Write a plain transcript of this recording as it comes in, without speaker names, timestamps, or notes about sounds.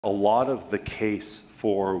a lot of the case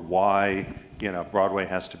for why, Broadway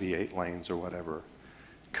has to be 8 lanes or whatever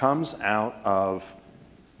comes out of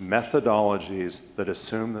methodologies that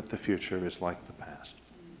assume that the future is like the past.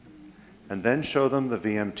 And then show them the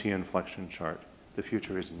VMT inflection chart. The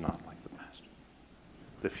future is not like the past.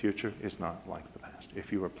 The future is not like the past.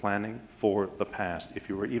 If you are planning for the past, if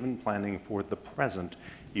you are even planning for the present,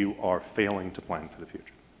 you are failing to plan for the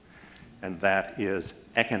future. And that is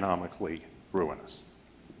economically ruinous.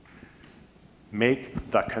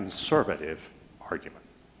 Make the conservative argument,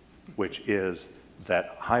 which is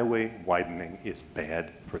that highway widening is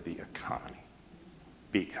bad for the economy,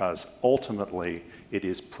 because ultimately it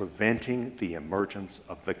is preventing the emergence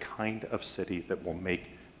of the kind of city that will make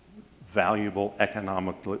valuable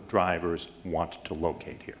economic drivers want to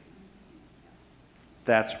locate here.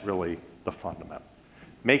 That's really the fundamental.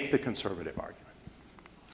 Make the conservative argument.